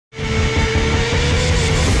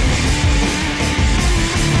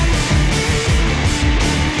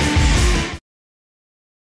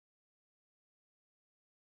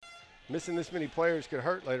Missing this many players could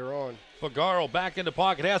hurt later on. Fagaro back into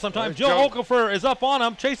pocket. Has some time. Joe Okafor is up on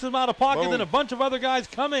him. Chases him out of pocket. Boom. Then a bunch of other guys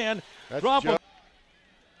come in. Drop him.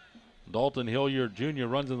 Dalton Hilliard Jr.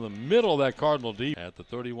 runs in the middle of that Cardinal deep at the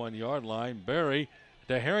 31-yard line. Barry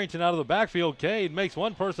to Harrington out of the backfield. Cade makes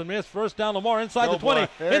one person miss. First down, Lamar inside the 20,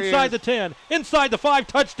 inside the 10, inside the 5.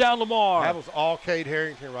 Touchdown, Lamar. That was all Cade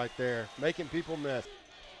Harrington right there, making people miss.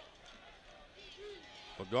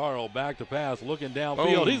 Fagaro back to pass, looking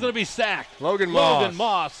downfield. He's going to be sacked. Logan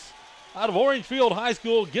Moss out of Orangefield High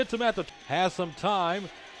School gets him at the has some time.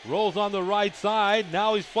 Rolls on the right side.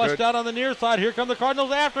 Now he's flushed out on the near side. Here come the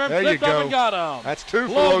Cardinals after him. Flipped up and got him. That's 2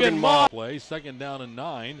 for Logan Moss. Play, second down and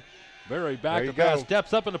 9. Barry back to pass,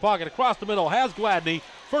 steps up in the pocket, across the middle, has Gladney.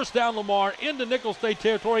 First down, Lamar, into Nicholls State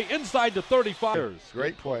territory, inside the 35.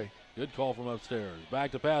 Great play. Good call from upstairs.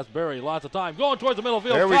 Back to pass, Barry, lots of time. Going towards the middle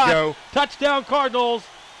field. There we go. Touchdown, Cardinals.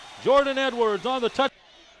 Jordan Edwards on the touch.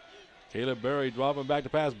 Caleb Barry dropping back to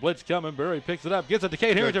pass. Blitz coming. Barry picks it up. Gets it to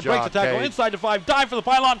Cade Harrington. Breaks the tackle. Inside the 5. Dive for the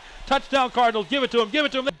pylon. Touchdown, Cardinals. Give it to him. Give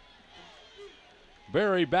it to him.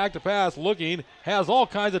 Barry back to pass. Looking. Has all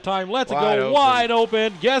kinds of time. Lets it go wide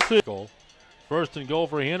open. Guess it. First and goal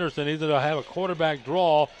for Henderson. He's going to have a quarterback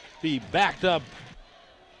draw. Be backed up.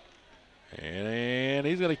 And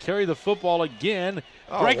he's going to carry the football again.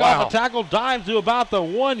 Break off the tackle. Dives to about the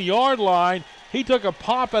 1-yard line. He took a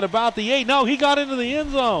pop at about the 8. No, he got into the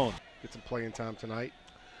end zone. Get some playing time tonight.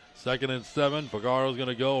 2nd and 7. Fagaro's going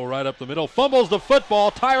to go right up the middle. Fumbles the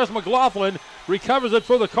football. Tyrus McLaughlin recovers it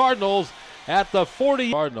for the Cardinals at the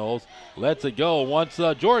 40. Cardinals lets it go once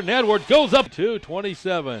Jordan Edwards goes up to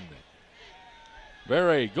 27.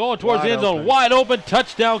 Barry going towards the end zone. Wide open.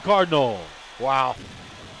 Touchdown, Cardinals. Wow.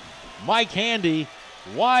 Mike Handy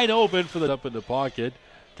wide open for the up in the pocket.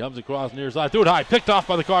 Comes across near side. Threw it high. Picked off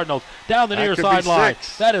by the Cardinals. Down the near sideline.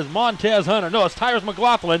 That is Montez Hunter. No, it's Tyrus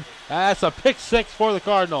McLaughlin. That's a pick 6 for the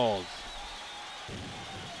Cardinals.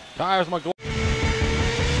 Tyrus McLaughlin.